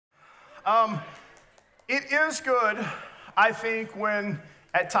It is good, I think, when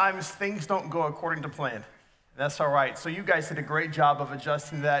at times things don't go according to plan. That's all right. So you guys did a great job of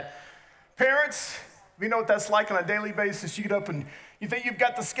adjusting to that. Parents, we know what that's like on a daily basis. You get up and you think you've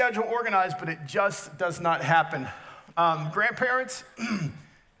got the schedule organized, but it just does not happen. Grandparents,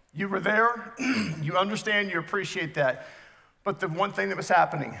 you were there. You understand, you appreciate that. But the one thing that was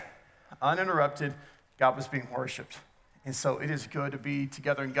happening, uninterrupted, God was being worshiped. And so it is good to be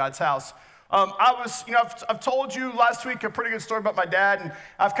together in God's house. I've told you last week a pretty good story about my dad, and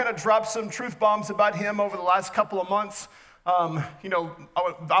I've kind of dropped some truth bombs about him over the last couple of months.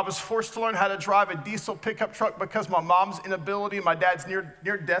 I was forced to learn how to drive a diesel pickup truck because of my mom's inability and my dad's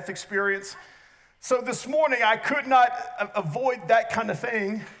near-death experience. So this morning, I could not avoid that kind of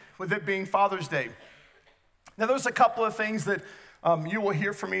thing with it being Father's Day. Now, there's a couple of things that you will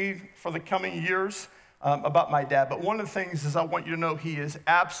hear from me for the coming years about my dad, but one of the things is I want you to know he is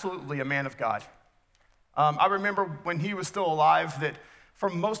absolutely a man of God. I remember when he was still alive that for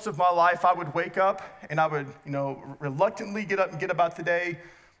most of my life I would wake up and I would, reluctantly get up and get about the day,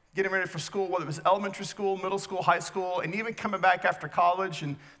 getting ready for school, whether it was elementary school, middle school, high school, and even coming back after college.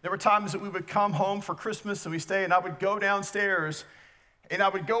 And there were times that we would come home for Christmas and we stay, and I would go downstairs and I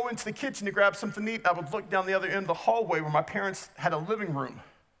would go into the kitchen to grab something to eat. I would look down the other end of the hallway where my parents had a living room,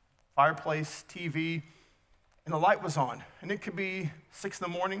 fireplace, TV, and the light was on. And it could be 6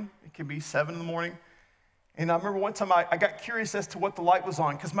 in the morning, it could be 7 in the morning. And I remember one time I got curious as to what the light was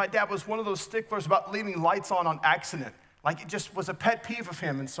on, because my dad was one of those sticklers about leaving lights on accident. Like it just was a pet peeve of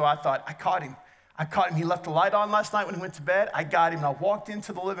him. And so I thought, I caught him. He left the light on last night when he went to bed. I got him. I walked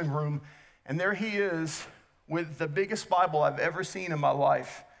into the living room, and there he is with the biggest Bible I've ever seen in my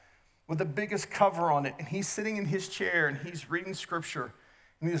life, with the biggest cover on it. And he's sitting in his chair, and he's reading scripture,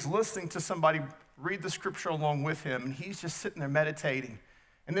 and he's listening to somebody read the scripture along with him, and he's just sitting there meditating.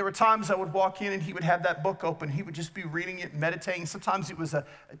 And there were times I would walk in and he would have that book open. He would just be reading it, meditating. Sometimes it was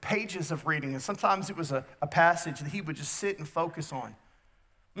pages of reading, and sometimes it was a passage that he would just sit and focus on.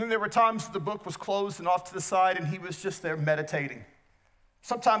 And then there were times the book was closed and off to the side, and he was just there meditating.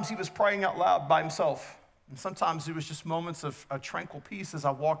 Sometimes he was praying out loud by himself, and sometimes it was just moments of a tranquil peace as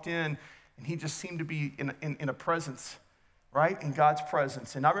I walked in, and he just seemed to be in a presence, right? In God's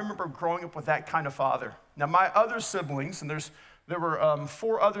presence. And I remember growing up with that kind of father. Now, my other siblings, and there were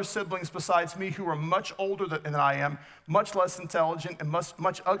 4 other siblings besides me who were much older than I am, much less intelligent, and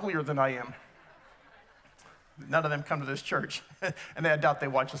much uglier than I am. None of them come to this church, and I doubt they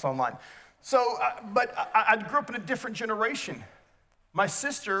watch us online. So, but I grew up in a different generation. My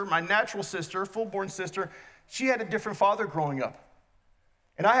sister, my natural sister, full-born sister, she had a different father growing up.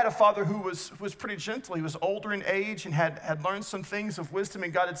 And I had a father who was pretty gentle. He was older in age and had learned some things of wisdom,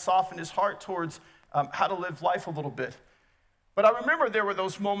 and God had softened his heart towards how to live life a little bit. But I remember there were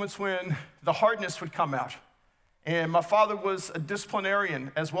those moments when the hardness would come out. And my father was a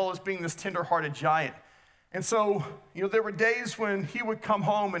disciplinarian as well as being this tender-hearted giant. And so, there were days when he would come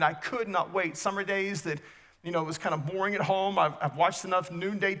home and I could not wait. Summer days that, it was kind of boring at home. I've watched enough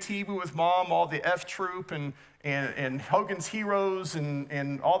noonday TV with Mom, all the F Troop and Hogan's Heroes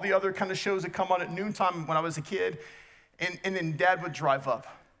and all the other kind of shows that come on at noontime when I was a kid. And then Dad would drive up.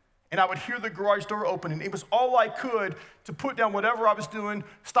 And I would hear the garage door open, and it was all I could to put down whatever I was doing,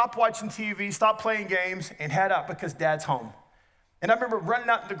 stop watching TV, stop playing games, and head out because Dad's home. And I remember running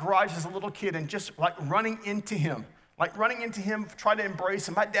out in the garage as a little kid and just running into him, trying to embrace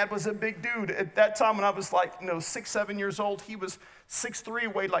him. My dad was a big dude. At that time when I was 6, 7 years old, he was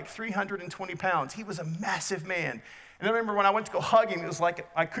 6'3", weighed like 320 pounds. He was a massive man. And I remember when I went to go hug him, it was like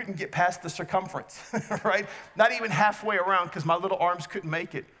I couldn't get past the circumference, right? Not even halfway around because my little arms couldn't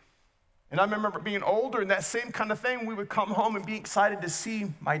make it. And I remember being older and that same kind of thing, we would come home and be excited to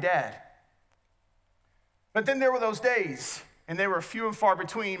see my dad. But then there were those days, and they were few and far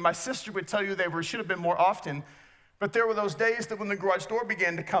between. My sister would tell you should have been more often, but there were those days that when the garage door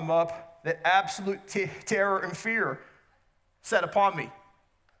began to come up, that absolute terror and fear set upon me.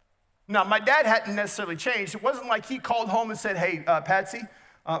 Now, my dad hadn't necessarily changed. It wasn't like he called home and said, hey, Patsy,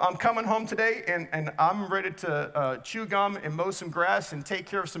 I'm coming home today, and I'm ready to chew gum and mow some grass and take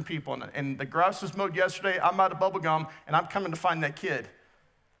care of some people. And the grass was mowed yesterday. I'm out of bubble gum, and I'm coming to find that kid,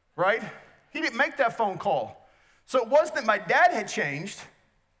 right? He didn't make that phone call. So it wasn't that my dad had changed.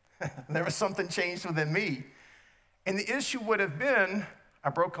 There was something changed within me. And the issue would have been I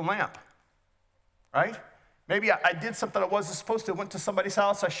broke a lamp, right? Maybe I did something I wasn't supposed to. I went to somebody's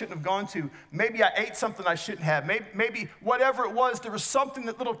house I shouldn't have gone to. Maybe I ate something I shouldn't have. Maybe whatever it was, there was something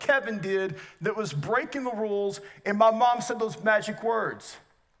that little Kevin did that was breaking the rules, and my mom said those magic words,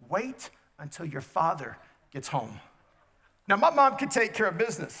 wait until your father gets home. Now, my mom could take care of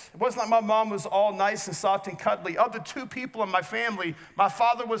business. It wasn't like my mom was all nice and soft and cuddly. Of the two people in my family, my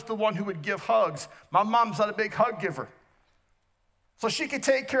father was the one who would give hugs. My mom's not a big hug giver. So she could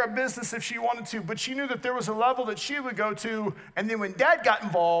take care of business if she wanted to, but she knew that there was a level that she would go to, and then when Dad got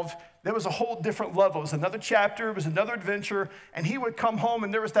involved, there was a whole different level. It was another chapter, it was another adventure, and he would come home,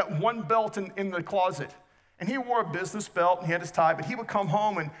 and there was that one belt in the closet. And he wore a business belt, and he had his tie, but he would come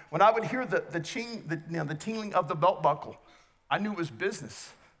home, and when I would hear the tingling of the belt buckle, I knew it was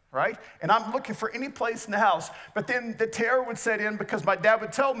business, right? And I'm looking for any place in the house, but then the terror would set in because my dad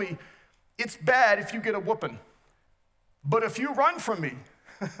would tell me, it's bad if you get a whooping. But if you run from me,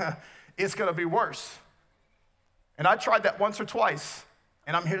 it's gonna be worse. And I tried that once or twice,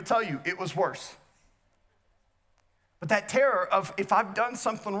 and I'm here to tell you, it was worse. But that terror of if I've done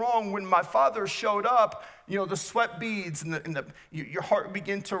something wrong, when my father showed up, you know, the sweat beads and your heart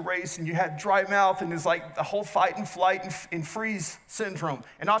began to race and you had dry mouth and it's like the whole fight and flight and freeze syndrome.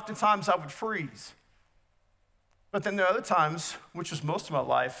 And oftentimes I would freeze. But then there are other times, which was most of my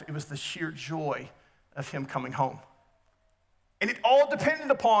life, it was the sheer joy of him coming home. And it all depended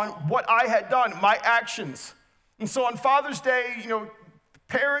upon what I had done, my actions. And so on Father's Day, you know,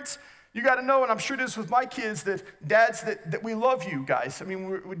 parents, you got to know, and I'm sure this with my kids, that dads, that we love you guys. I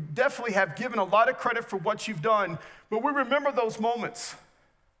mean, we definitely have given a lot of credit for what you've done, but we remember those moments.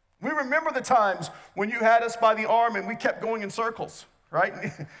 We remember the times when you had us by the arm and we kept going in circles, right?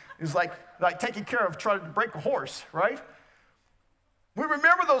 It was like taking care of trying to break a horse, right? We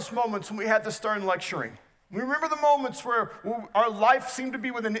remember those moments when we had the stern lecturing. We remember the moments where our life seemed to be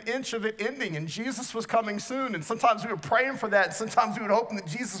within an inch of it ending and Jesus was coming soon. And sometimes we were praying for that. And sometimes we were hoping that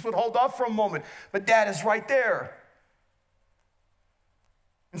Jesus would hold off for a moment. But Dad is right there.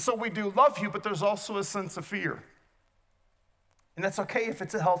 And so we do love you, but there's also a sense of fear. And that's okay if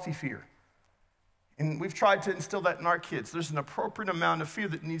it's a healthy fear. And we've tried to instill that in our kids. There's an appropriate amount of fear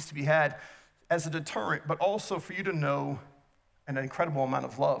that needs to be had as a deterrent, but also for you to know an incredible amount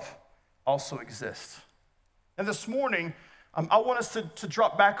of love also exists. And this morning, I want us to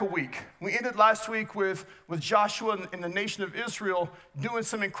drop back a week. We ended last week with Joshua and the nation of Israel doing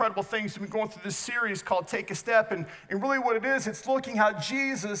some incredible things. We've been going through this series called Take a Step. And really what it is, it's looking how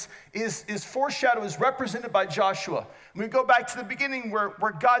Jesus is foreshadowed, is represented by Joshua. And we go back to the beginning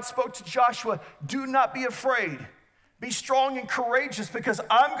where God spoke to Joshua, do not be afraid. Be strong and courageous because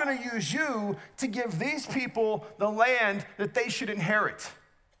I'm going to use you to give these people the land that they should inherit.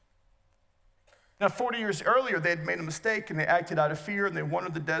 Now, 40 years earlier, they had made a mistake and they acted out of fear and they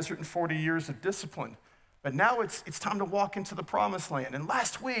wandered the desert in 40 years of discipline. But now it's time to walk into the promised land. And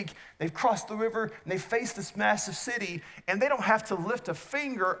last week, they've crossed the river and they faced this massive city and they don't have to lift a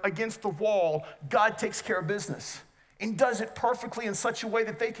finger against the wall. God takes care of business and does it perfectly in such a way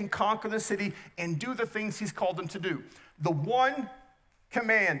that they can conquer the city and do the things he's called them to do. The one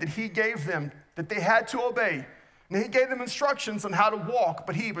command that he gave them that they had to obey. And he gave them instructions on how to walk,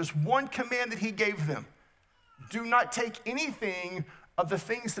 but was one command that he gave them. Do not take anything of the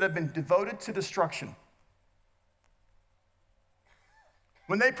things that have been devoted to destruction.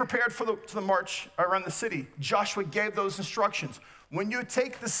 When they prepared for the march around the city, Joshua gave those instructions. When you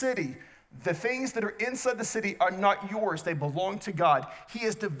take the city, the things that are inside the city are not yours. They belong to God. He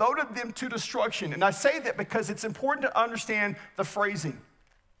has devoted them to destruction. And I say that because it's important to understand the phrasing.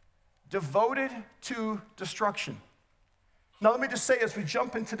 Devoted to destruction. Now, let me just say, as we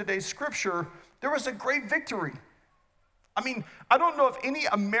jump into today's scripture, there was a great victory. I mean, I don't know of any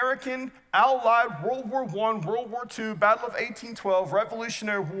American, Allied, World War I, World War II, Battle of 1812,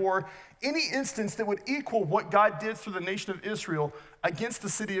 Revolutionary War, any instance that would equal what God did through the nation of Israel against the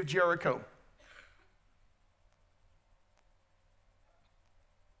city of Jericho.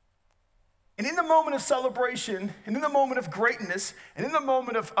 And in the moment of celebration, and in the moment of greatness, and in the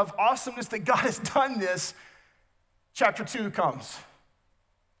moment of awesomeness that God has done this, chapter 2 comes.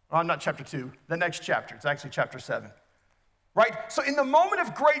 Well, not chapter 2, the next chapter. It's actually chapter 7. Right? So in the moment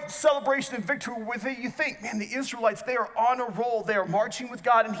of great celebration and victory with it, you think, man, the Israelites, they are on a roll. They are marching with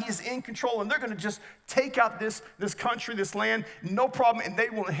God, and he is in control, and they're going to just take out this country, this land, no problem, and they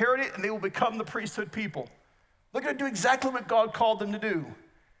will inherit it, and they will become the priesthood people. They're going to do exactly what God called them to do.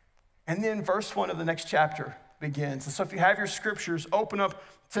 And then verse 1 of the next chapter begins. And so if you have your scriptures, open up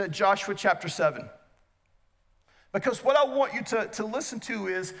to Joshua chapter 7. Because what I want you to listen to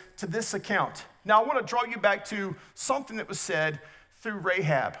is to this account. Now, I want to draw you back to something that was said through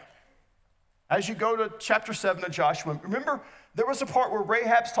Rahab. As you go to chapter 7 of Joshua, remember there was a part where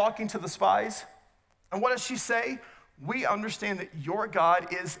Rahab's talking to the spies. And what does she say? We understand that your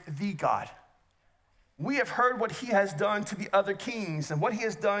God is the God. we have heard what he has done to the other kings and what he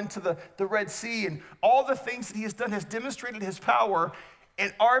has done to the Red Sea, and all the things that he has done has demonstrated his power,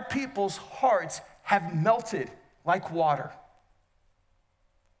 and our people's hearts have melted like water.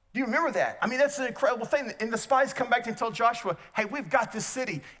 Do you remember that? I mean, that's an incredible thing. And the spies come back and tell Joshua, hey, we've got this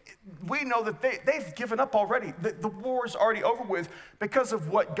city. We know that they've given up already. The war is already over with. Because of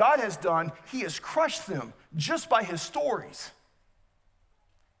what God has done, he has crushed them just by his stories.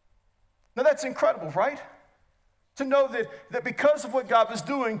 Now that's incredible, right? To know that because of what God was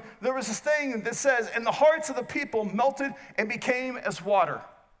doing, there was this thing that says, and the hearts of the people melted and became as water.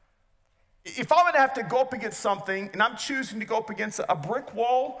 If I'm gonna have to go up against something, and I'm choosing to go up against a brick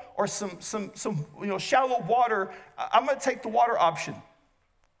wall or some shallow water, I'm gonna take the water option.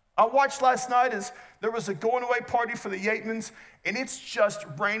 I watched last night as there was a going away party for the Yatemans, and it's just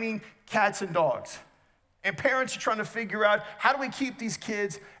raining cats and dogs. And parents are trying to figure out, how do we keep these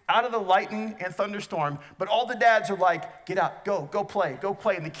kids out of the lightning and thunderstorm? But all the dads are like, get out, go play.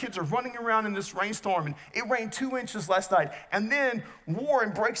 And the kids are running around in this rainstorm. And it rained 2 inches last night. And then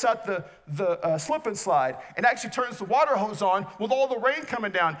Warren breaks out the slip and slide and actually turns the water hose on with all the rain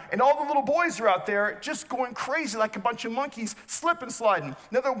coming down. And all the little boys are out there just going crazy like a bunch of monkeys, slip and sliding.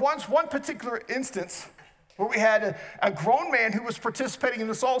 Now, there was one particular instance where we had a grown man who was participating in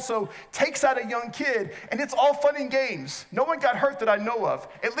this also, takes out a young kid, and it's all fun and games. No one got hurt that I know of.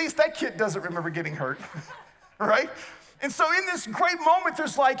 At least that kid doesn't remember getting hurt, right? And so in this great moment,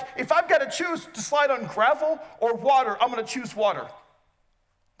 there's like, if I've got to choose to slide on gravel or water, I'm gonna choose water,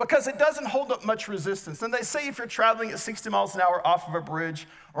 because it doesn't hold up much resistance. And they say if you're traveling at 60 miles an hour off of a bridge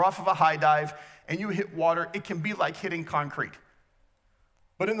or off of a high dive and you hit water, it can be like hitting concrete.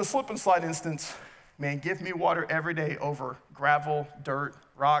 But in the slip and slide instance, man, give me water every day over gravel, dirt,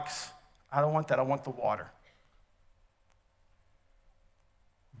 rocks. I don't want that, I want the water.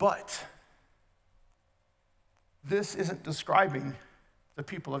 But this isn't describing the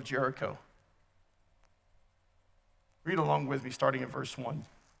people of Jericho. Read along with me, starting in verse 1.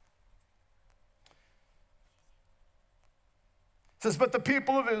 It says, but the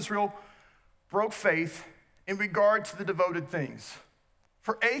people of Israel broke faith in regard to the devoted things.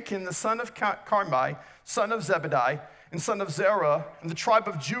 For Achan, the son of Carmi, son of Zebedai, and son of Zerah, and the tribe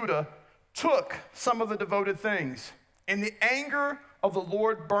of Judah, took some of the devoted things. And the anger of the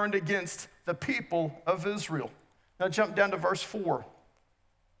Lord burned against the people of Israel. Now jump down to verse 4.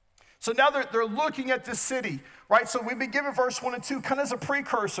 So now they're looking at this city, right? So we've been given verse 1 and 2 kind of as a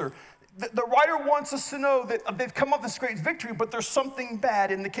precursor. The writer wants us to know that they've come up with this great victory, but there's something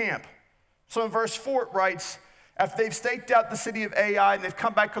bad in the camp. So in verse 4 it writes, after they've staked out the city of Ai and they've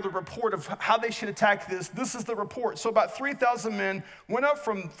come back with a report of how they should attack this is the report. So about 3,000 men went up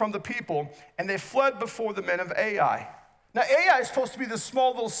from the people, and they fled before the men of Ai. Now Ai is supposed to be this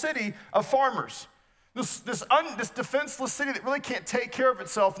small little city of farmers, this defenseless city that really can't take care of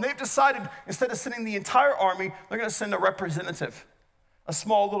itself. And they've decided, instead of sending the entire army, they're going to send a representative, a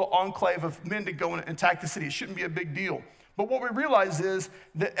small little enclave of men to go and attack the city. It shouldn't be a big deal. But what we realize is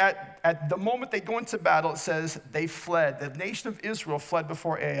that at the moment they go into battle, it says they fled. The nation of Israel fled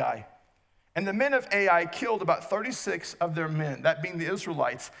before Ai. And the men of Ai killed about 36 of their men, that being the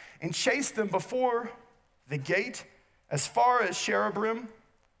Israelites, and chased them before the gate as far as Sherebrim,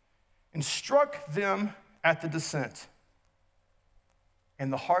 and struck them at the descent.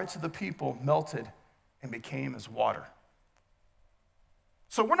 And the hearts of the people melted and became as water.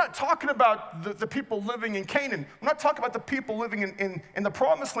 So we're not talking about the people living in Canaan. We're not talking about the people living in the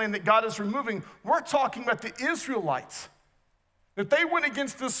promised land that God is removing. We're talking about the Israelites. That they went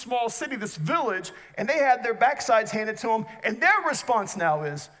against this small city, this village, and they had their backsides handed to them, and their response now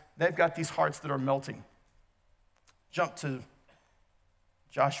is they've got these hearts that are melting. Jump to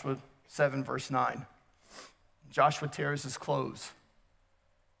Joshua 7, verse 9. Joshua tears his clothes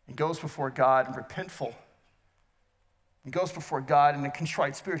and goes before God and repentful. He goes before God in a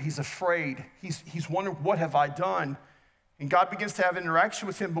contrite spirit. He's afraid. He's wondering, what have I done? And God begins to have an interaction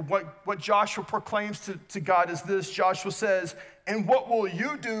with him. But what Joshua proclaims to God is this. Joshua says, and what will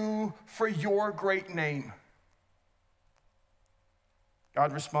you do for your great name?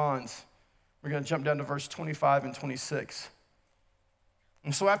 God responds. We're going to jump down to verse 25 and 26.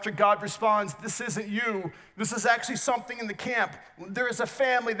 And so after God responds, this isn't you. This is actually something in the camp. There is a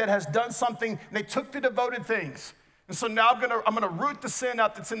family that has done something, and they took the devoted things. And so now I'm gonna root the sin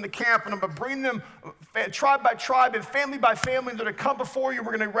out that's in the camp, and I'm gonna bring them tribe by tribe and family by family. They're gonna come before you.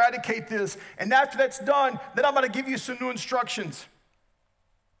 We're gonna eradicate this. And after that's done, then I'm gonna give you some new instructions.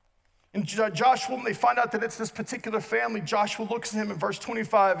 And Joshua, when they find out that it's this particular family, Joshua looks at him in verse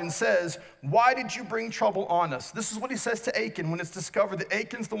 25 and says, why did you bring trouble on us? This is what he says to Achan when it's discovered that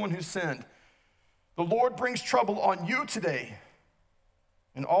Achan's the one who sinned. The Lord brings trouble on you today.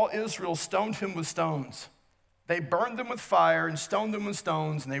 And all Israel stoned him with stones. They burned them with fire and stoned them with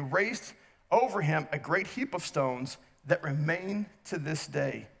stones, and they raised over him a great heap of stones that remain to this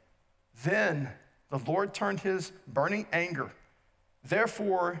day. Then the Lord turned his burning anger.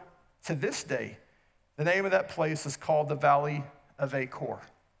 Therefore, to this day, the name of that place is called the Valley of Achor,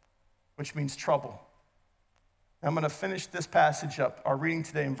 which means trouble. I'm going to finish this passage up, our reading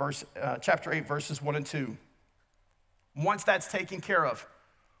today in chapter 8, verses 1 and 2. Once that's taken care of,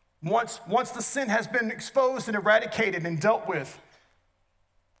 once the sin has been exposed and eradicated and dealt with,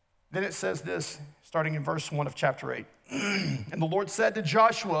 then it says this, starting in verse 1 of chapter 8. And the Lord said to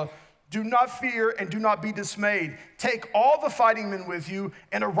Joshua, do not fear and do not be dismayed. Take all the fighting men with you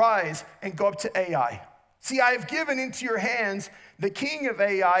and arise and go up to Ai. See, I have given into your hands the king of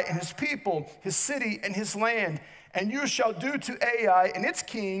Ai and his people, his city and his land. And you shall do to Ai and its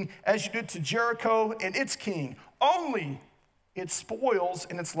king as you did to Jericho and its king. Only its spoils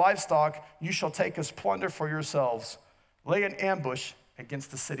and its livestock you shall take as plunder for yourselves. Lay an ambush against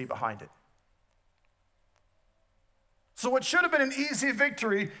the city behind it. So what should have been an easy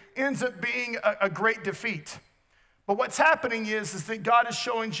victory ends up being a great defeat. But what's happening is that God is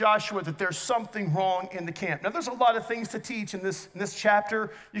showing Joshua that there's something wrong in the camp. Now, there's a lot of things to teach in this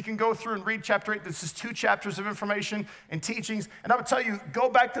chapter. You can go through and read chapter 8. This is 2 chapters of information and teachings. And I would tell you, go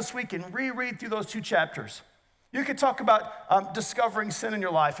back this week and reread through those 2 chapters. You could talk about discovering sin in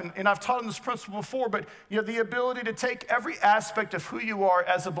your life. And I've taught on this principle before, but the ability to take every aspect of who you are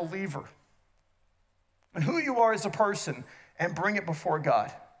as a believer and who you are as a person and bring it before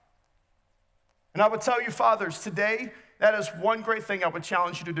God. And I would tell you, fathers, today, that is one great thing I would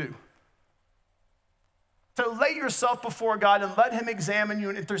challenge you to do. To lay yourself before God and let him examine you.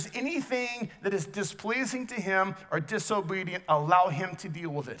 And if there's anything that is displeasing to him or disobedient, allow him to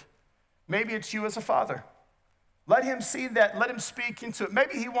deal with it. Maybe it's you as a father. Let him see that. Let him speak into it.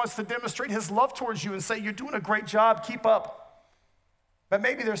 Maybe he wants to demonstrate his love towards you and say, you're doing a great job. Keep up. But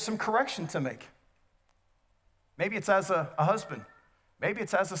maybe there's some correction to make. Maybe it's as a husband. Maybe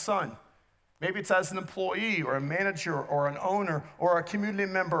it's as a son. Maybe it's as an employee or a manager or an owner or a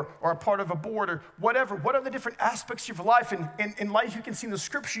community member or a part of a board or whatever. What are the different aspects of your life? And in life, you can see in the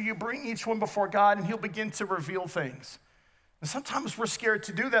scripture, you bring each one before God and he'll begin to reveal things. And sometimes we're scared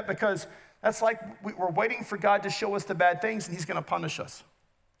to do that because that's like we're waiting for God to show us the bad things and he's going to punish us.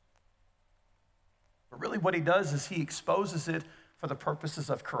 But really what he does is he exposes it for the purposes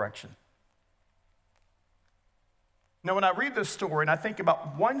of correction. Now, when I read this story and I think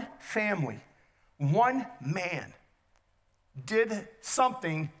about one family, one man did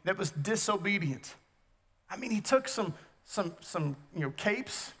something that was disobedient. I mean, he took some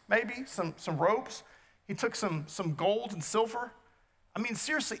capes, maybe, some ropes. He took some gold and silver. I mean,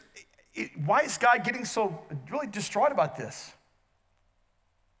 seriously, why is God getting so really distraught about this?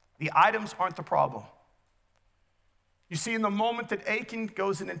 The items aren't the problem. You see, in the moment that Achan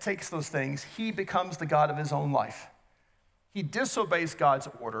goes in and takes those things, he becomes the God of his own life. He disobeys God's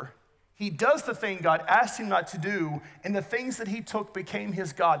order. He does the thing God asked him not to do, and the things that he took became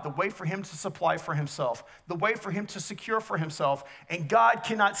his God, the way for him to supply for himself, the way for him to secure for himself, and God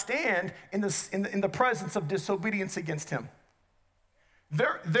cannot stand in the presence of disobedience against him.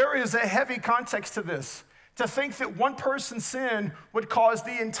 There is a heavy context to this, to think that one person's sin would cause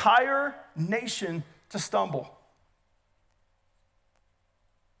the entire nation to stumble.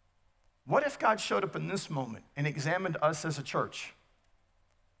 What if God showed up in this moment and examined us as a church?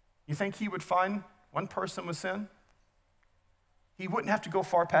 You think he would find one person with sin? He wouldn't have to go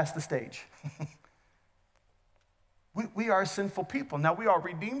far past the stage. we are sinful people. Now, we are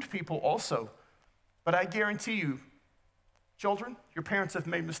redeemed people also. But I guarantee you, children, your parents have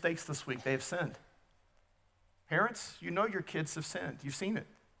made mistakes this week. They have sinned. Parents, you know your kids have sinned. You've seen it.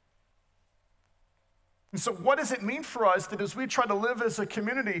 And so what does it mean for us that as we try to live as a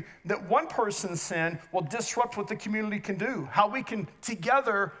community, that one person's sin will disrupt what the community can do? How we can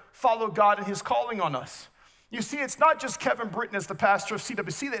together follow God and his calling on us. You see, it's not just Kevin Britton as the pastor of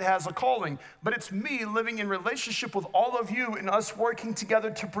CWC that has a calling, but it's me living in relationship with all of you and us working together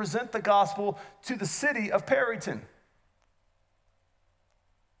to present the gospel to the city of Perryton.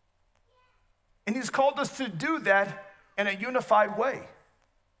 And he's called us to do that in a unified way.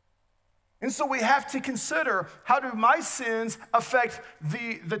 And so we have to consider, how do my sins affect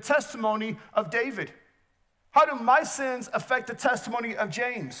the testimony of David? How do my sins affect the testimony of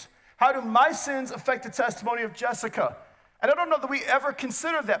James? How do my sins affect the testimony of Jessica? And I don't know that we ever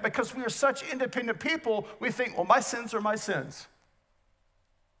consider that because we are such independent people. We think, well, my sins are my sins.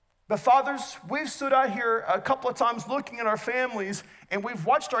 But fathers, we've stood out here a couple of times looking at our families and we've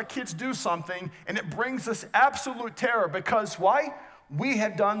watched our kids do something, and it brings us absolute terror because why? We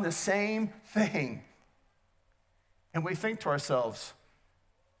have done the same thing. And we think to ourselves,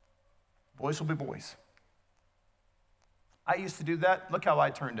 boys will be boys. I used to do that. Look how I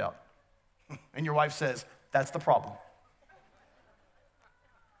turned out. And your wife says, that's the problem.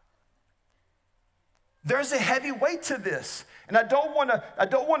 There's a heavy weight to this, and I don't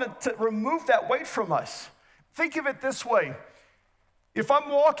want to remove that weight from us. Think of it this way. If I'm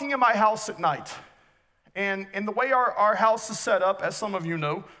walking in my house at night, and the way our house is set up, as some of you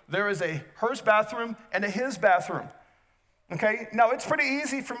know, there is a hers bathroom and a his bathroom. Okay, now it's pretty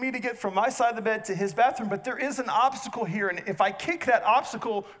easy for me to get from my side of the bed to his bathroom, but there is an obstacle here, and if I kick that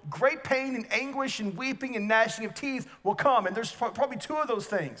obstacle, great pain and anguish and weeping and gnashing of teeth will come, and there's probably two of those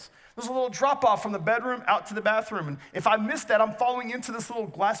things. There's a little drop off from the bedroom out to the bathroom, and if I miss that, I'm falling into this little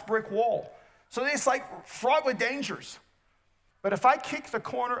glass brick wall. So it's like fraught with dangers. But if I kick the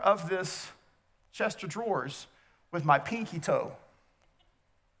corner of this chest of drawers with my pinky toe,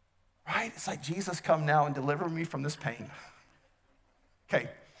 right? It's like, Jesus, come now and deliver me from this pain. Okay,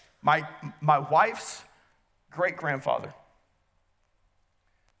 my wife's great-grandfather,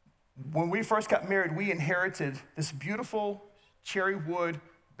 when we first got married, we inherited this beautiful cherry wood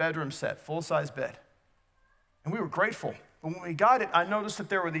bedroom set, full-size bed. And we were grateful. But when we got it, I noticed that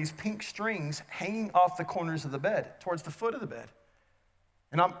there were these pink strings hanging off the corners of the bed, towards the foot of the bed.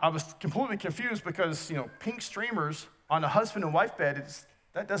 And I was completely confused because, pink streamers on a husband and wife bed,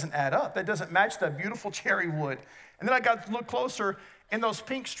 that doesn't add up. That doesn't match that beautiful cherry wood. And then I got to look closer, and those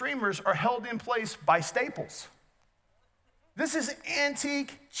pink streamers are held in place by staples. This is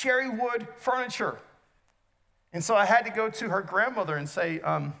antique cherry wood furniture. And so I had to go to her grandmother and say,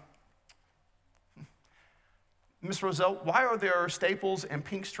 Miss Roselle, why are there staples and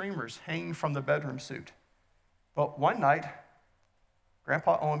pink streamers hanging from the bedroom suite? But one night,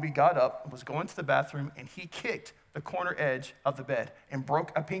 Grandpa Owenby got up, was going to the bathroom, and he kicked the corner edge of the bed and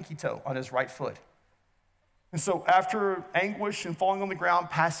broke a pinky toe on his right foot. And so after anguish and falling on the ground,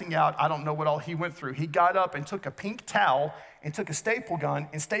 passing out, I don't know what all he went through, he got up and took a pink towel and took a staple gun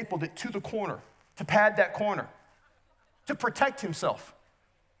and stapled it to the corner to pad that corner, to protect himself.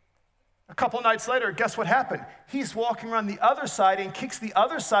 A couple nights later, guess what happened? He's walking around the other side and kicks the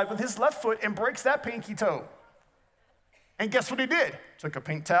other side with his left foot and breaks that pinky toe. And guess what he did? Took a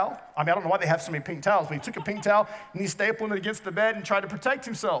pink towel. I don't know why they have so many pink towels, but he took a pink towel and he stapled it against the bed and tried to protect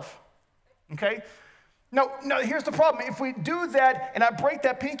himself. Okay? No, here's the problem. If we do that and I break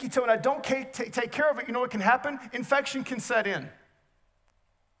that pinky toe and I don't take care of it, you know what can happen? Infection can set in.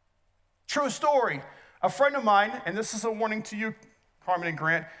 True story. A friend of mine, and this is a warning to you, Carmen and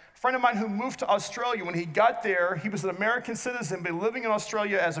Grant, a friend of mine who moved to Australia, when he got there, he was an American citizen, but living in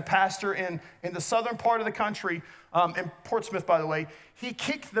Australia as a pastor in the southern part of the country, in Portsmouth, by the way. He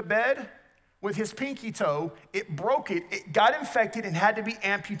kicked the bed with his pinky toe, it broke it, it got infected and had to be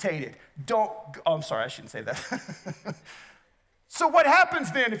amputated. I'm sorry, I shouldn't say that. So what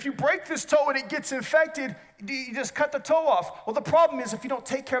happens then? If you break this toe and it gets infected, you just cut the toe off. Well, the problem is if you don't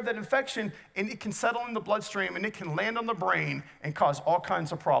take care of that infection, and it can settle in the bloodstream and it can land on the brain and cause all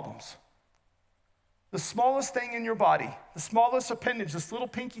kinds of problems. The smallest thing in your body, the smallest appendage, this little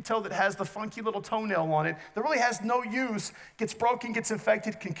pinky toe that has the funky little toenail on it, that really has no use, gets broken, gets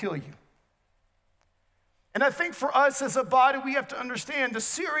infected, can kill you. And I think for us as a body, we have to understand the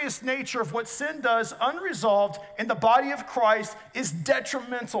serious nature of what sin does unresolved in the body of Christ is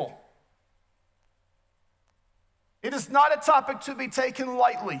detrimental. It is not a topic to be taken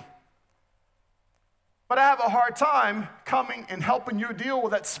lightly. But I have a hard time coming and helping you deal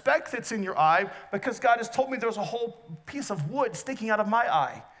with that speck that's in your eye because God has told me there's a whole piece of wood sticking out of my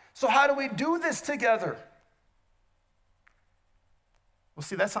eye. So how do we do this together? Well,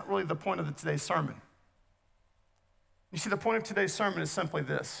 see, that's not really the point of today's sermon. You see, the point of today's sermon is simply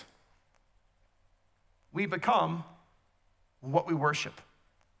this. We become what we worship.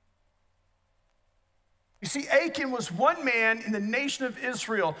 You see, Achan was one man in the nation of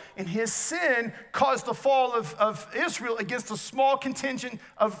Israel, and his sin caused the fall of Israel against a small contingent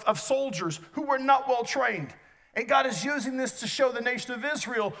of soldiers who were not well trained. And God is using this to show the nation of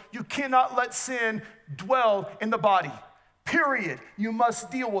Israel, you cannot let sin dwell in the body. Period. You must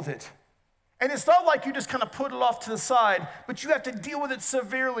deal with it. And it's not like you just kind of put it off to the side, but you have to deal with it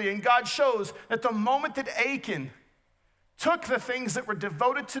severely. And God shows that the moment that Achan took the things that were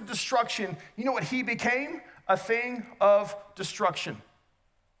devoted to destruction, you know what he became? A thing of destruction.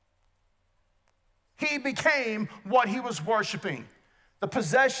 He became what he was worshiping. the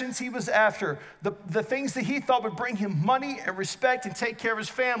possessions he was after, the things that he thought would bring him money and respect and take care of his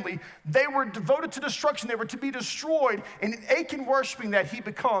family, they were devoted to destruction. They were to be destroyed. And in Achan worshiping that, he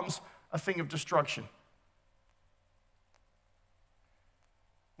becomes a thing of destruction.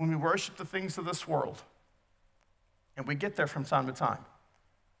 When we worship the things of this world, and we get there from time to time,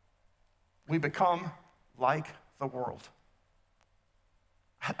 we become like the world.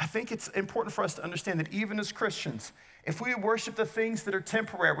 I think it's important for us to understand that even as Christians, if we worship the things that are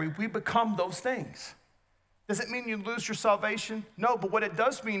temporary, we become those things. Does it mean you lose your salvation? No, but what it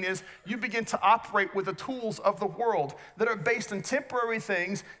does mean is you begin to operate with the tools of the world that are based on temporary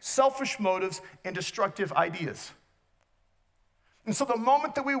things, selfish motives, and destructive ideas. And so the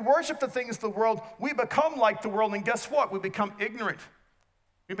moment that we worship the things of the world, we become like the world, and guess what? We become ignorant.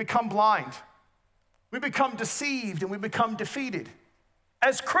 We become blind. We become deceived, and we become defeated.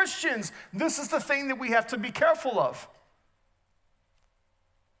 As Christians, this is the thing that we have to be careful of.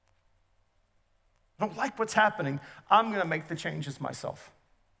 I don't like what's happening. I'm going to make the changes myself.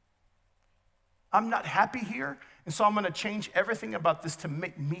 I'm not happy here, and so I'm going to change everything about this to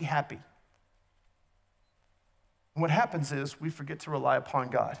make me happy. And what happens is we forget to rely upon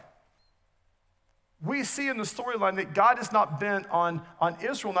God. We see in the storyline that God has not bent on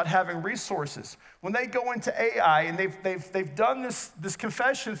Israel not having resources. When they go into Ai and they've done this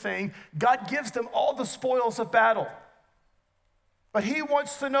confession thing, God gives them all the spoils of battle. But he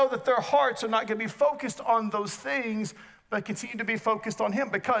wants to know that their hearts are not going to be focused on those things, but continue to be focused on him,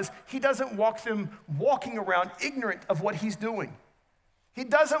 because he doesn't want them walking around ignorant of what he's doing. He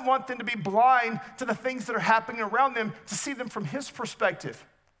doesn't want them to be blind to the things that are happening around them, to see them from his perspective.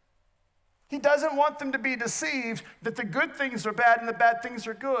 He doesn't want them to be deceived that the good things are bad and the bad things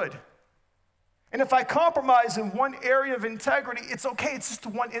are good. And if I compromise in one area of integrity, it's okay, it's just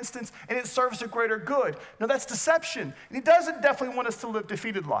one instance, and it serves a greater good. No, that's deception. And he doesn't definitely want us to live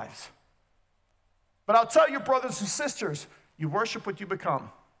defeated lives. But I'll tell you, brothers and sisters, you worship what you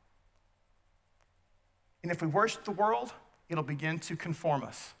become. And if we worship the world, it'll begin to conform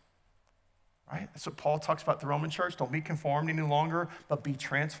us. Right? That's what Paul talks about the Roman church. Don't be conformed any longer, but be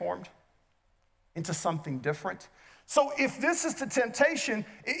transformed into something different. So if this is the temptation,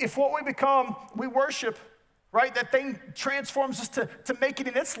 if what we become, we worship, right, that thing transforms us to make it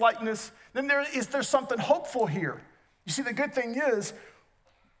in its likeness, then there's something hopeful here. You see, the good thing is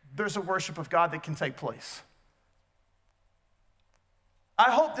there's a worship of God that can take place.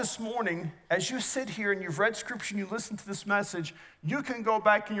 I hope this morning, as you sit here and you've read scripture and you listen to this message, you can go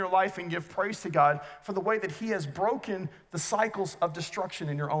back in your life and give praise to God for the way that he has broken the cycles of destruction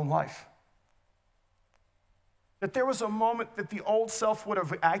in your own life. That there was a moment that the old self would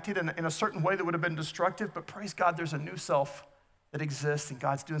have acted in a certain way that would have been destructive, but praise God, there's a new self that exists, and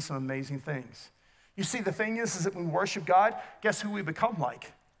God's doing some amazing things. You see, the thing is that when we worship God, guess who we become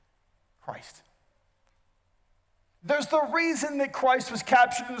like? Christ. There's the reason that Christ was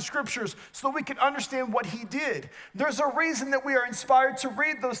captured in the scriptures, so that we can understand what he did. There's a reason that we are inspired to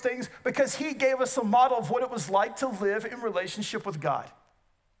read those things, because he gave us a model of what it was like to live in relationship with God.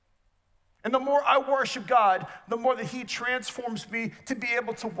 And the more I worship God, the more that he transforms me to be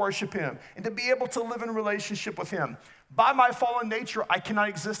able to worship him and to be able to live in a relationship with him. By my fallen nature, I cannot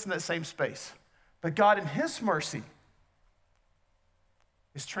exist in that same space. But God, in his mercy,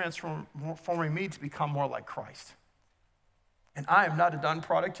 is transforming me to become more like Christ. And I am not a done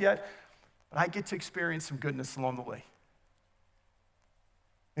product yet, but I get to experience some goodness along the way.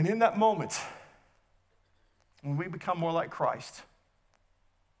 And in that moment, when we become more like Christ,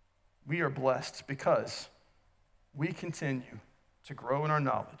 we are blessed because we continue to grow in our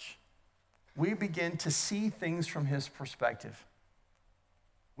knowledge. We begin to see things from his perspective.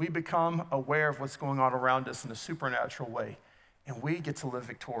 We become aware of what's going on around us in a supernatural way, and we get to live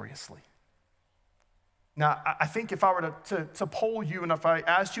victoriously. Now, I think if I were to poll you, and if I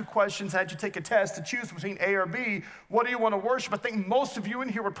asked you questions, had you take a test to choose between A or B, what do you want to worship? I think most of you in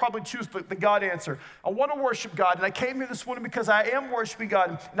here would probably choose the God answer. I want to worship God, and I came here this morning because I am worshiping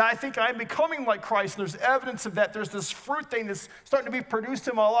God, and I think I'm becoming like Christ, and there's evidence of that. There's this fruit thing that's starting to be produced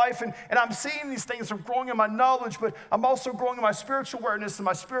in my life, and I'm seeing these things. I'm growing in my knowledge, but I'm also growing in my spiritual awareness and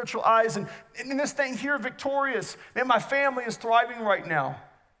my spiritual eyes, and in this thing here, victorious. Man, my family is thriving right now.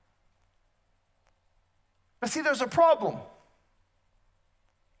 But see, there's a problem.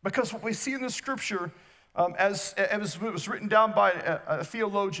 Because what we see in the scripture, as it was written down by a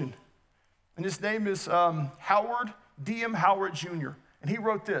theologian, and his name is Howard, D.M. Howard Jr., and he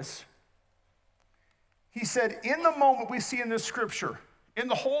wrote this. He said, in the moment we see in this scripture, in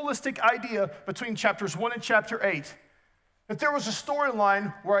the holistic idea between chapters 1 and chapter 8, that there was a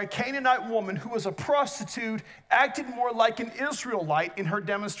storyline where a Canaanite woman who was a prostitute acted more like an Israelite in her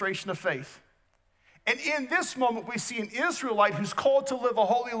demonstration of faith. And in this moment, we see an Israelite who's called to live a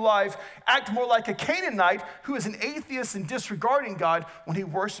holy life act more like a Canaanite who is an atheist and disregarding God when he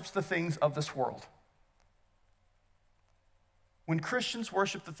worships the things of this world. When Christians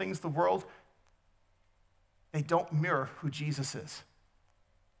worship the things of the world, they don't mirror who Jesus is.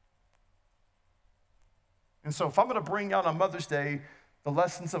 And so if I'm going to bring out on Mother's Day the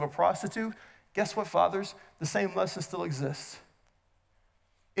lessons of a prostitute, guess what, fathers? The same lesson still exists.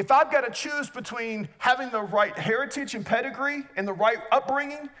 If I've got to choose between having the right heritage and pedigree and the right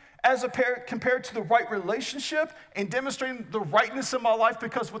upbringing compared to the right relationship and demonstrating the rightness in my life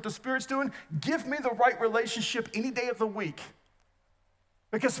because of what the Spirit's doing, give me the right relationship any day of the week.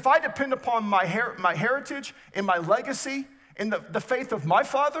 Because if I depend upon my heritage and my legacy and the faith of my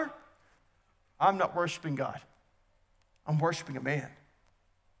father, I'm not worshiping God. I'm worshiping a man.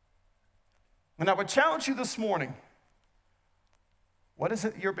 And I would challenge you this morning, what is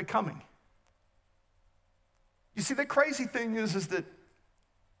it you're becoming? You see, the crazy thing is that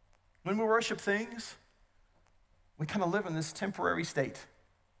when we worship things, we kind of live in this temporary state.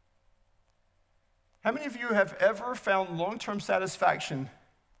 How many of you have ever found long-term satisfaction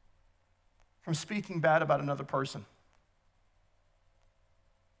from speaking bad about another person?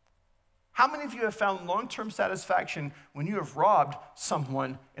 How many of you have found long-term satisfaction when you have robbed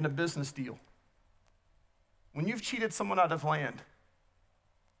someone in a business deal? When you've cheated someone out of land?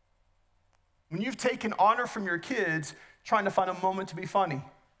 When you've taken honor from your kids trying to find a moment to be funny?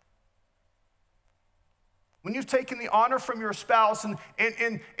 When you've taken the honor from your spouse and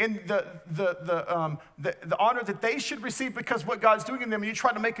the honor that they should receive because of what God's doing in them, and you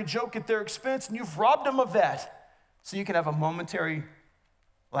try to make a joke at their expense, and you've robbed them of that so you can have a momentary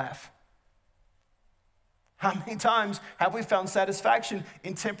laugh. How many times have we found satisfaction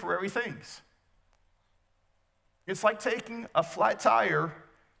in temporary things? It's like taking a flat tire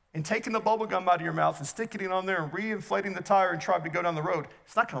and taking the bubble gum out of your mouth and sticking it on there and re-inflating the tire and trying to go down the road.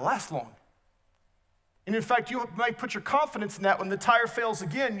 It's not going to last long. And in fact, you might put your confidence in that when the tire fails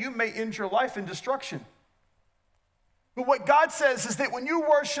again, you may end your life in destruction. But what God says is that when you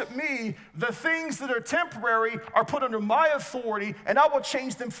worship me, the things that are temporary are put under my authority, and I will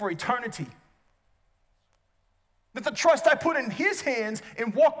change them for eternity. That the trust I put in his hands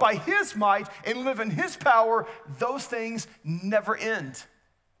and walk by his might and live in his power, those things never end.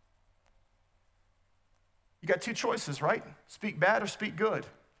 You got two choices, right? Speak bad or speak good.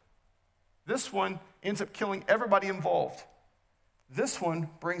 This one ends up killing everybody involved. This one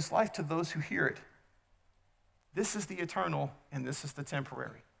brings life to those who hear it. This is the eternal and this is the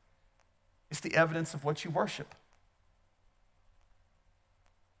temporary. It's the evidence of what you worship.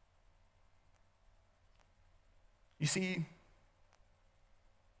 You see,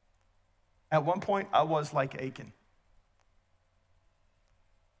 at one point, I was like Achan.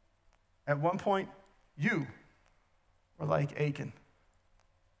 At one point, you were like Achan.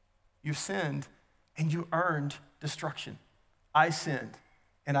 You sinned and you earned destruction. I sinned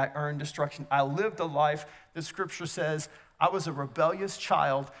and I earned destruction. I lived a life that Scripture says I was a rebellious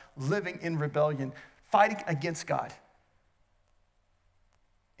child living in rebellion, fighting against God.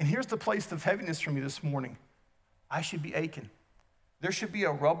 And here's the place of heaviness for me this morning. I should be Achan. There should be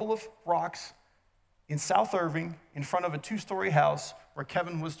a rubble of rocks in South Irving in front of a 2-story house where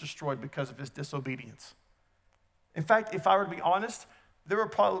Kevin was destroyed because of his disobedience. In fact, if I were to be honest, there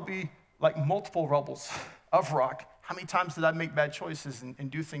would probably be like multiple rubbles of rock. How many times did I make bad choices and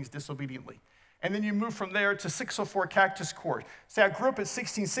do things disobediently? And then you move from there to 604 Cactus Court. Say I grew up at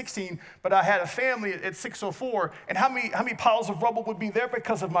 1616, but I had a family at 604, and how many piles of rubble would be there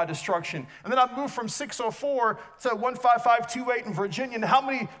because of my destruction? And then I moved from 604 to 15528 in Virginia, and how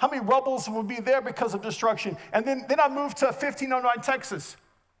many rubbles would be there because of destruction? And then I moved to 1509 Texas.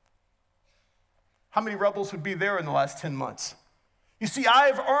 How many rebels would be there in the last 10 months? You see, I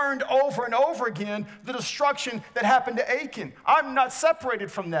have earned over and over again the destruction that happened to Achan. I'm not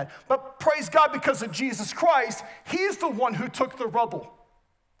separated from that. But praise God, because of Jesus Christ, he's the one who took the rubble.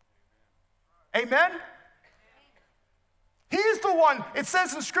 Amen? He's the one. It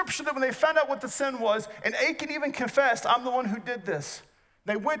says in Scripture that when they found out what the sin was, and Achan even confessed, I'm the one who did this.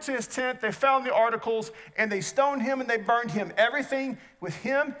 They went to his tent, they found the articles, and they stoned him and they burned him. Everything with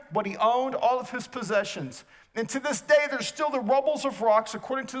him, what he owned, all of his possessions. And to this day, there's still the rubbles of rocks,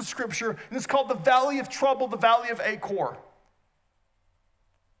 according to the Scripture, and it's called the Valley of Trouble, the Valley of Achor.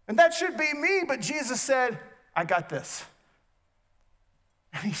 And that should be me, but Jesus said, I got this.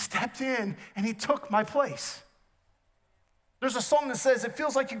 And he stepped in and he took my place. There's a song that says, it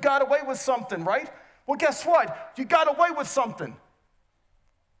feels like you got away with something, right? Well, guess what? You got away with something.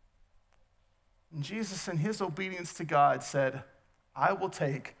 And Jesus, in his obedience to God, said, I will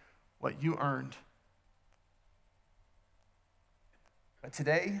take what you earned. But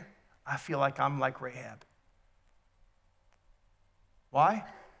today, I feel like I'm like Rahab. Why?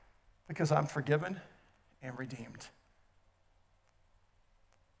 Because I'm forgiven and redeemed.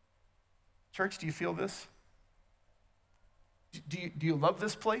 Church, do you feel this? Do you love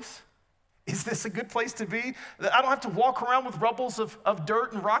this place? Is this a good place to be? I don't have to walk around with rubbles of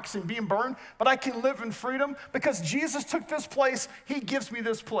dirt and rocks and being burned, but I can live in freedom because Jesus took this place. He gives me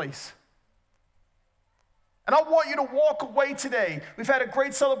this place. And I want you to walk away today. We've had a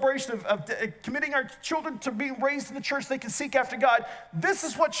great celebration of committing our children to being raised in the church. They can seek after God. This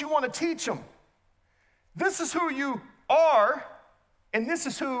is what you want to teach them. This is who you are, and this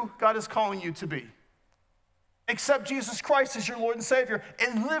is who God is calling you to be. Accept Jesus Christ as your Lord and Savior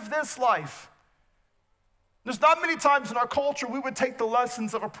and live this life. There's not many times in our culture we would take the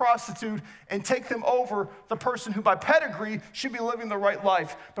lessons of a prostitute and take them over the person who by pedigree should be living the right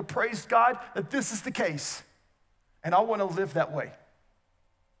life. But praise God that this is the case. And I want to live that way.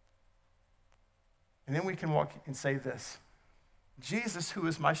 And then we can walk and say this. Jesus, who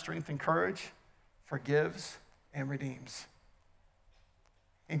is my strength and courage, forgives and redeems.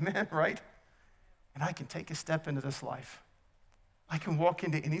 Amen, right? And I can take a step into this life. I can walk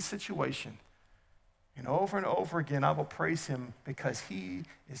into any situation. And over again, I will praise him because he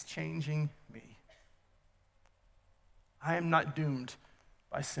is changing me. I am not doomed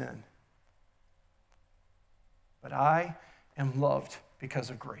by sin. But I am loved because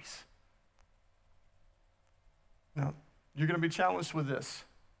of grace. Now, you're going to be challenged with this.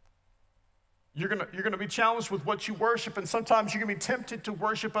 You're going to be challenged with what you worship, and sometimes you're going to be tempted to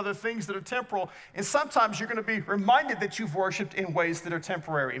worship other things that are temporal, and sometimes you're going to be reminded that you've worshiped in ways that are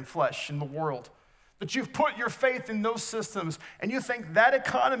temporary, in flesh, in the world, that you've put your faith in those systems, and you think that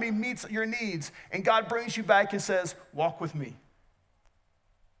economy meets your needs, and God brings you back and says, walk with me.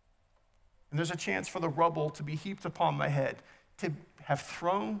 And there's a chance for the rubble to be heaped upon my head, to have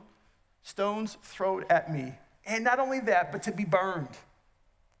stones thrown at me, and not only that, but to be burned.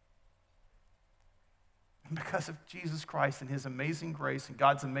 Because of Jesus Christ and his amazing grace and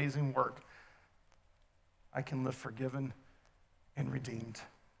God's amazing work, I can live forgiven and redeemed.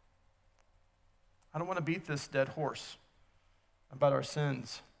 I don't want to beat this dead horse about our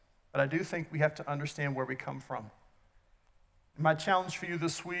sins, but I do think we have to understand where we come from. And my challenge for you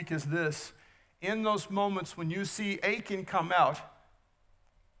this week is this. In those moments when you see Achan come out,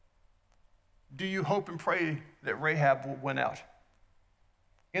 do you hope and pray that Rahab will win out?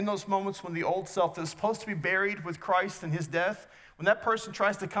 In those moments when the old self that is supposed to be buried with Christ in his death, when that person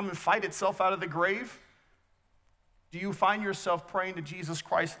tries to come and fight itself out of the grave, do you find yourself praying to Jesus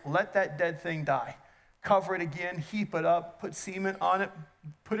Christ, let that dead thing die? Cover it again, heap it up, put cement on it,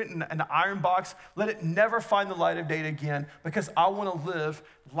 put it in an iron box, let it never find the light of day again, because I want to live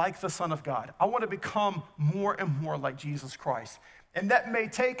like the Son of God. I want to become more and more like Jesus Christ. And that may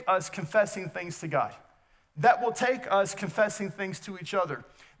take us confessing things to God. That will take us confessing things to each other.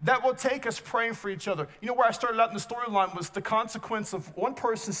 That will take us praying for each other. You know, where I started out in the storyline was the consequence of one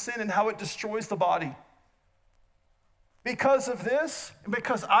person's sin and how it destroys the body. Because of this, and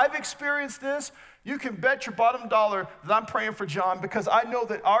because I've experienced this, you can bet your bottom dollar that I'm praying for John, because I know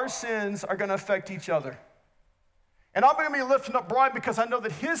that our sins are going to affect each other. And I'm going to be lifting up Brian because I know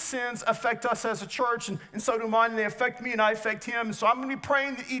that his sins affect us as a church, and so do mine, and they affect me and I affect him. And so I'm going to be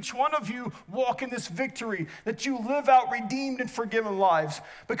praying that each one of you walk in this victory, that you live out redeemed and forgiven lives.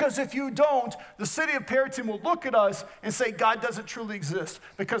 Because if you don't, the city of Perryton will look at us and say, God doesn't truly exist,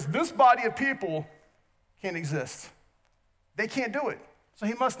 because this body of people can't exist. They can't do it, so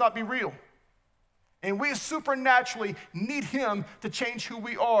he must not be real. And we supernaturally need him to change who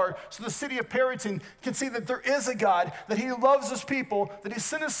we are, so the city of Perryton can see that there is a God, that he loves his people, that he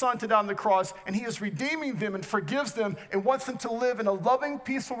sent his son to die on the cross, and he is redeeming them and forgives them and wants them to live in a loving,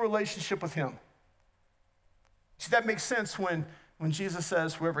 peaceful relationship with him. See, that makes sense when Jesus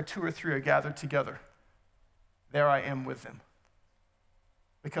says, wherever two or three are gathered together, there I am with them.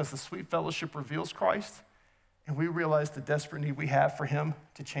 Because the sweet fellowship reveals Christ, and we realize the desperate need we have for him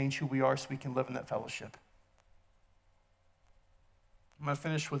to change who we are so we can live in that fellowship. I'm going to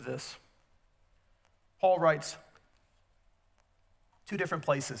finish with this. Paul writes two different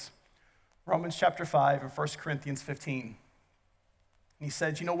places, Romans chapter 5 and 1 Corinthians 15. And he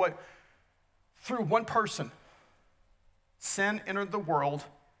said, you know what? Through one person, sin entered the world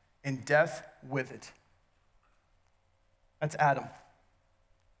and death with it. That's Adam.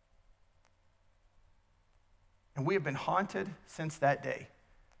 And we have been haunted since that day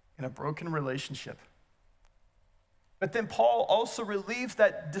in a broken relationship But then Paul also relieves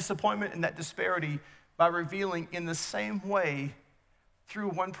that disappointment and that disparity by revealing in the same way, through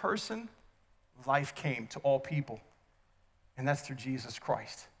one person, life came to all people. And that's through Jesus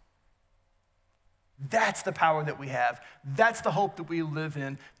Christ. That's the power that we have. That's the hope that we live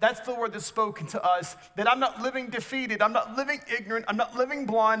in. That's the word that's spoken to us, that I'm not living defeated. I'm not living ignorant. I'm not living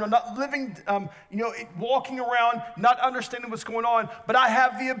blind. I'm not living, walking around, not understanding what's going on. But I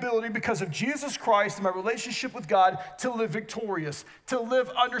have the ability, because of Jesus Christ and my relationship with God, to live victorious, to live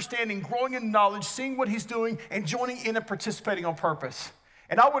understanding, growing in knowledge, seeing what he's doing, and joining in and participating on purpose.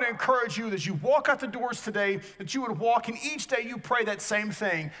 And I would encourage you, as you walk out the doors today, that you would walk, and each day you pray that same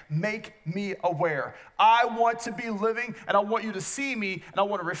thing: make me aware. I want to be living, and I want you to see me, and I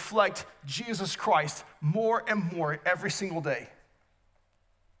want to reflect Jesus Christ more and more every single day.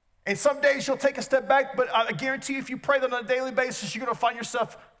 And some days you'll take a step back, but I guarantee you, if you pray that on a daily basis, you're going to find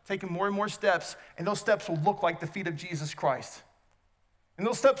yourself taking more and more steps, and those steps will look like the feet of Jesus Christ. And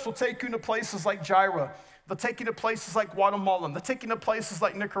those steps will take you to places like Jireh. They'll take you to places like Guatemala. They'll take you to places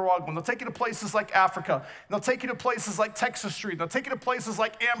like Nicaragua. They'll take you to places like Africa. And they'll take you to places like Texas Street. They'll take you to places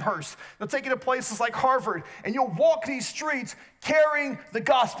like Amherst. They'll take you to places like Harvard. And you'll walk these streets carrying the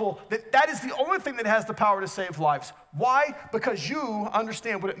gospel. That is the only thing that has the power to save lives. Why? Because you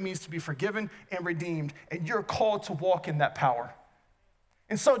understand what it means to be forgiven and redeemed. And you're called to walk in that power.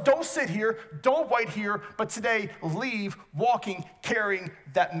 And so don't sit here, don't wait here, but today leave walking, carrying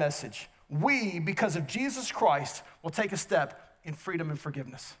that message. We, because of Jesus Christ, will take a step in freedom and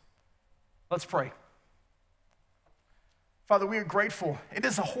forgiveness. Let's pray. Father, we are grateful. It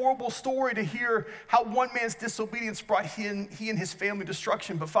is a horrible story to hear how one man's disobedience brought he and his family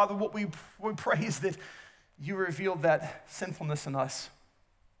destruction. But Father, what we pray is that you revealed that sinfulness in us.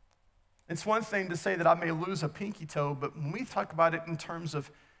 It's one thing to say that I may lose a pinky toe, but when we talk about it in terms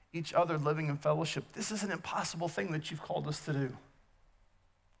of each other living in fellowship, this is an impossible thing that you've called us to do.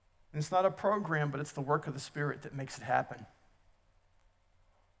 And it's not a program, but it's the work of the Spirit that makes it happen.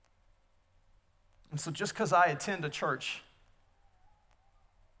 And so just because I attend a church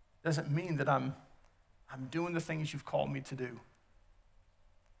doesn't mean that I'm doing the things you've called me to do.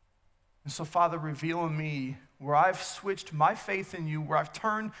 And so, Father, reveal in me where I've switched my faith in you, where I've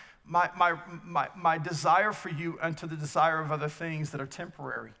turned my desire for you into the desire of other things that are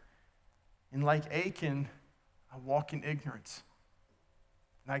temporary. And like Achan, I walk in ignorance.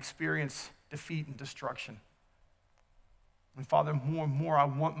 And I experience defeat and destruction. And Father, more and more, I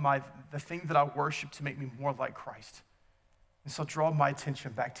want the thing that I worship to make me more like Christ. And so draw my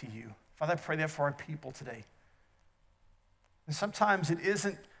attention back to you. Father, I pray that for our people today. And sometimes it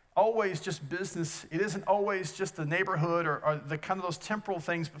isn't always just business. It isn't always just the neighborhood or the kind of those temporal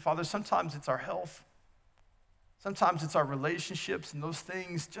things. But Father, sometimes it's our health. Sometimes it's our relationships, and those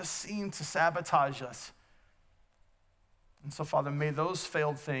things just seem to sabotage us. And so, Father, may those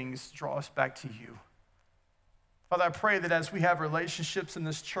failed things draw us back to you. Father, I pray that as we have relationships in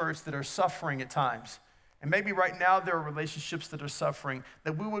this church that are suffering at times, and maybe right now there are relationships that are suffering,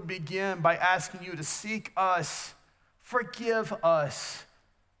 that we would begin by asking you to seek us, forgive us.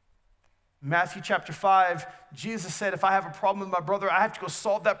 Matthew chapter 5, Jesus said, if I have a problem with my brother, I have to go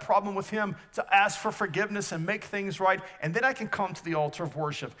solve that problem with him, to ask for forgiveness and make things right, and then I can come to the altar of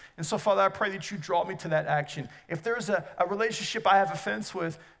worship. And so, Father, I pray that you draw me to that action. If there's a relationship I have offense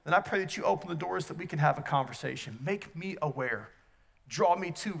with, then I pray that you open the doors that we can have a conversation. Make me aware. Draw me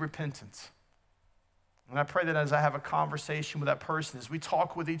to repentance. And I pray that as I have a conversation with that person, as we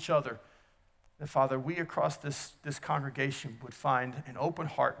talk with each other, that, Father, we across this congregation would find an open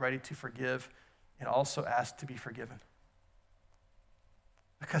heart ready to forgive and also ask to be forgiven.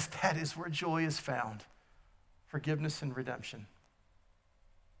 Because that is where joy is found, forgiveness and redemption.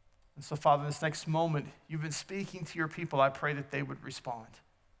 And so, Father, this next moment, you've been speaking to your people. I pray that they would respond.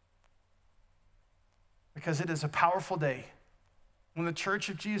 Because it is a powerful day when the church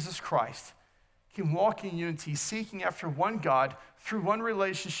of Jesus Christ can walk in unity, seeking after one God through one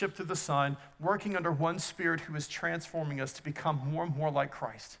relationship to the Son, working under one Spirit who is transforming us to become more and more like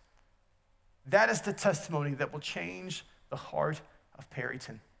Christ. That is the testimony that will change the heart of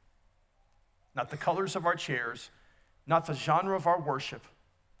Perryton. Not the colors of our chairs, not the genre of our worship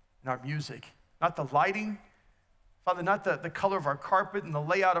and our music, not the lighting, Father, not the color of our carpet and the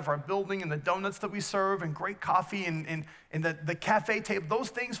layout of our building and the donuts that we serve and great coffee and the cafe table. Those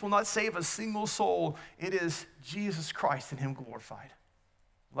things will not save a single soul. It is Jesus Christ and him glorified.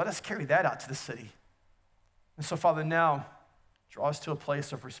 Let us carry that out to the city. And so, Father, now draw us to a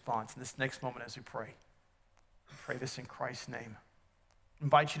place of response in this next moment as we pray. We pray this in Christ's name. I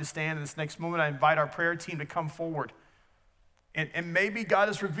invite you to stand in this next moment. I invite our prayer team to come forward. And maybe God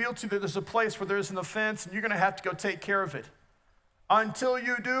has revealed to you that there's a place where there's an offense and you're going to have to go take care of it. Until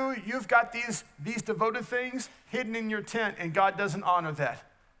you do, you've got these devoted things hidden in your tent, and God doesn't honor that.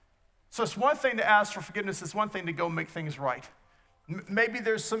 So it's one thing to ask for forgiveness. It's one thing to go make things right. Maybe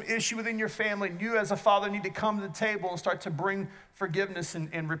there's some issue within your family, and you as a father need to come to the table and start to bring forgiveness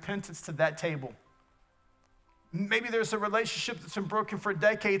and repentance to that table. Maybe there's a relationship that's been broken for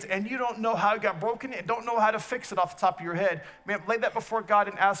decades, and you don't know how it got broken and don't know how to fix it off the top of your head. Man, lay that before God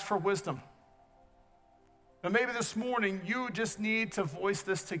and ask for wisdom. But maybe this morning, you just need to voice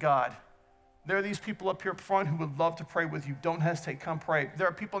this to God. There are these people up here up front who would love to pray with you. Don't hesitate, come pray. There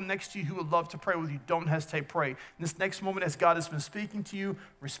are people next to you who would love to pray with you. Don't hesitate, pray. In this next moment, as God has been speaking to you,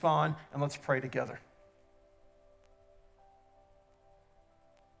 respond, and let's pray together.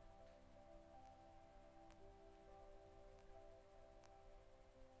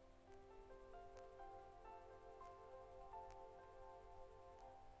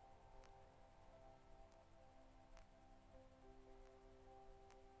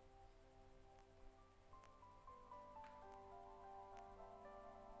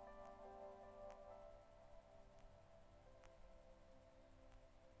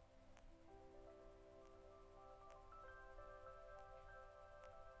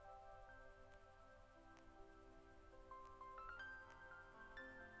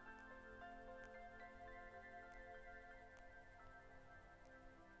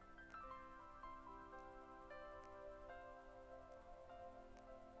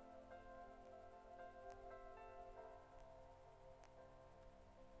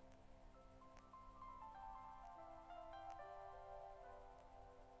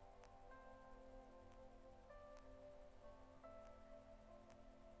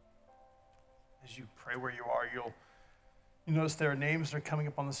 As you pray where you are, you'll notice there are names that are coming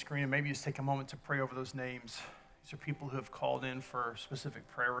up on the screen, and maybe just take a moment to pray over those names. These are people who have called in for specific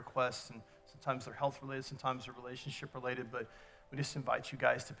prayer requests, and sometimes they're health related, sometimes they're relationship related, but we just invite you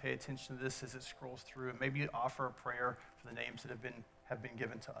guys to pay attention to this as it scrolls through, and maybe offer a prayer for the names that have been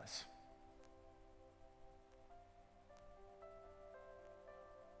given to us.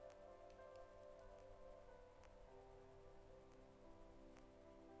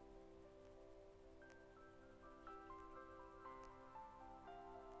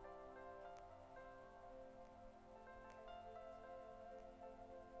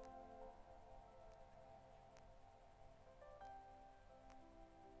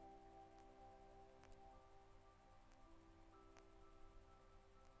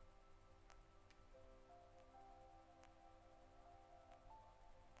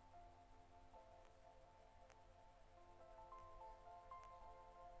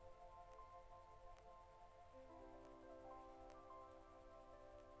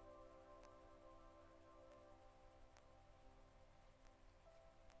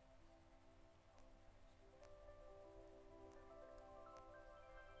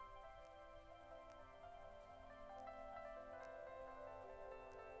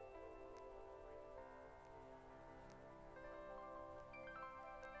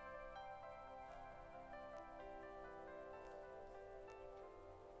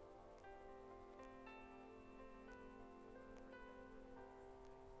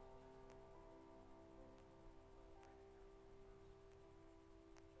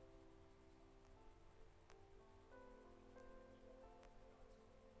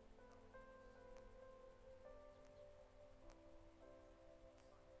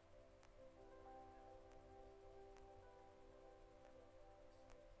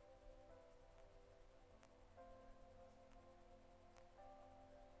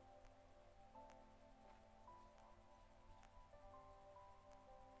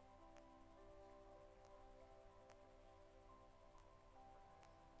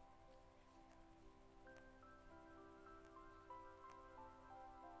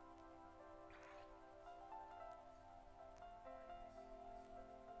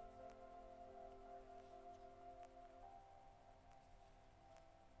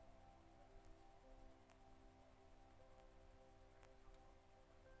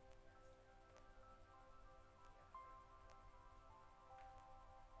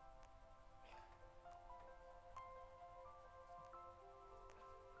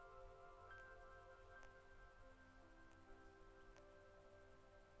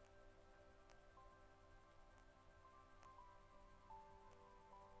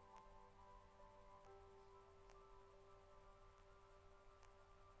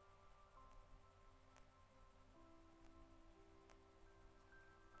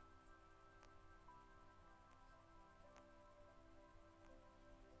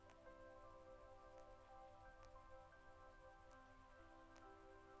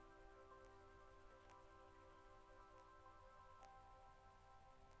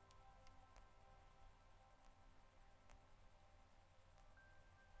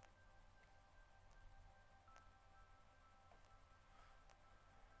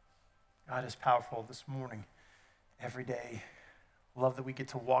 God is powerful this morning, every day. Love that we get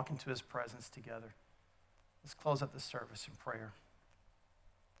to walk into his presence together. Let's close up this service in prayer.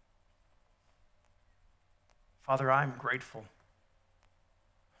 Father, I'm grateful.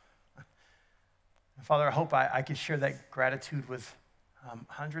 And Father, I hope I could share that gratitude with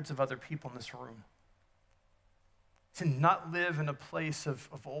hundreds of other people in this room. To not live in a place of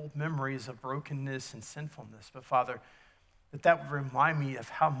old memories of brokenness and sinfulness, but Father, that would remind me of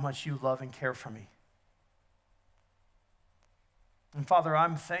how much you love and care for me. And Father,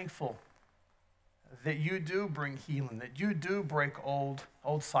 I'm thankful that you do bring healing, that you do break old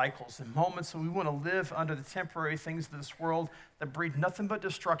cycles and moments when we want to live under the temporary things of this world that breed nothing but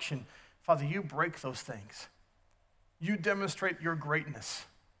destruction. Father, you break those things. You demonstrate your greatness.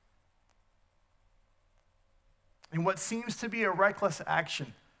 In what seems to be a reckless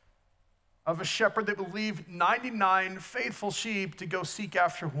action of a shepherd that would leave 99 faithful sheep to go seek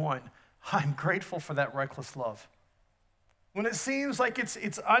after one, I'm grateful for that reckless love. When it seems like it's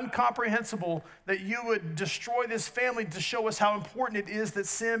incomprehensible that you would destroy this family to show us how important it is that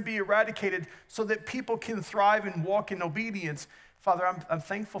sin be eradicated so that people can thrive and walk in obedience, Father, I'm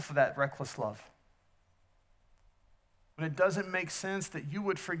thankful for that reckless love. When it doesn't make sense that you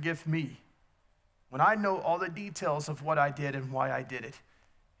would forgive me, when I know all the details of what I did and why I did it,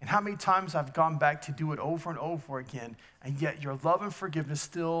 and how many times I've gone back to do it over and over again, and yet your love and forgiveness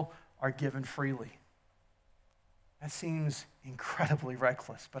still are given freely. That seems incredibly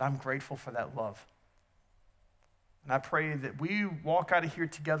reckless, but I'm grateful for that love. And I pray that we walk out of here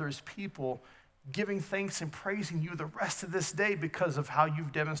together as people giving thanks and praising you the rest of this day because of how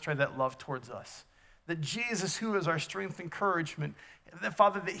you've demonstrated that love towards us. That Jesus, who is our strength and encouragement, that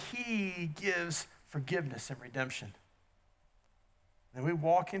Father, that he gives forgiveness and redemption. And we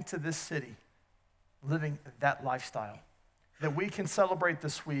walk into this city living that lifestyle. That we can celebrate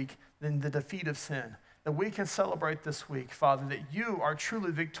this week in the defeat of sin. That we can celebrate this week, Father, that you are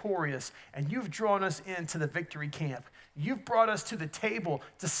truly victorious and you've drawn us into the victory camp. You've brought us to the table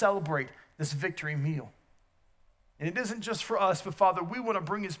to celebrate this victory meal. And it isn't just for us, but Father, we want to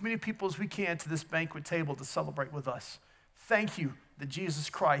bring as many people as we can to this banquet table to celebrate with us. Thank you that Jesus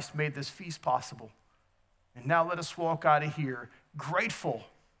Christ made this feast possible. And now let us walk out of here grateful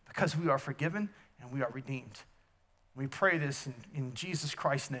because we are forgiven and we are redeemed. We pray this in Jesus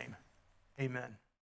Christ's name. Amen.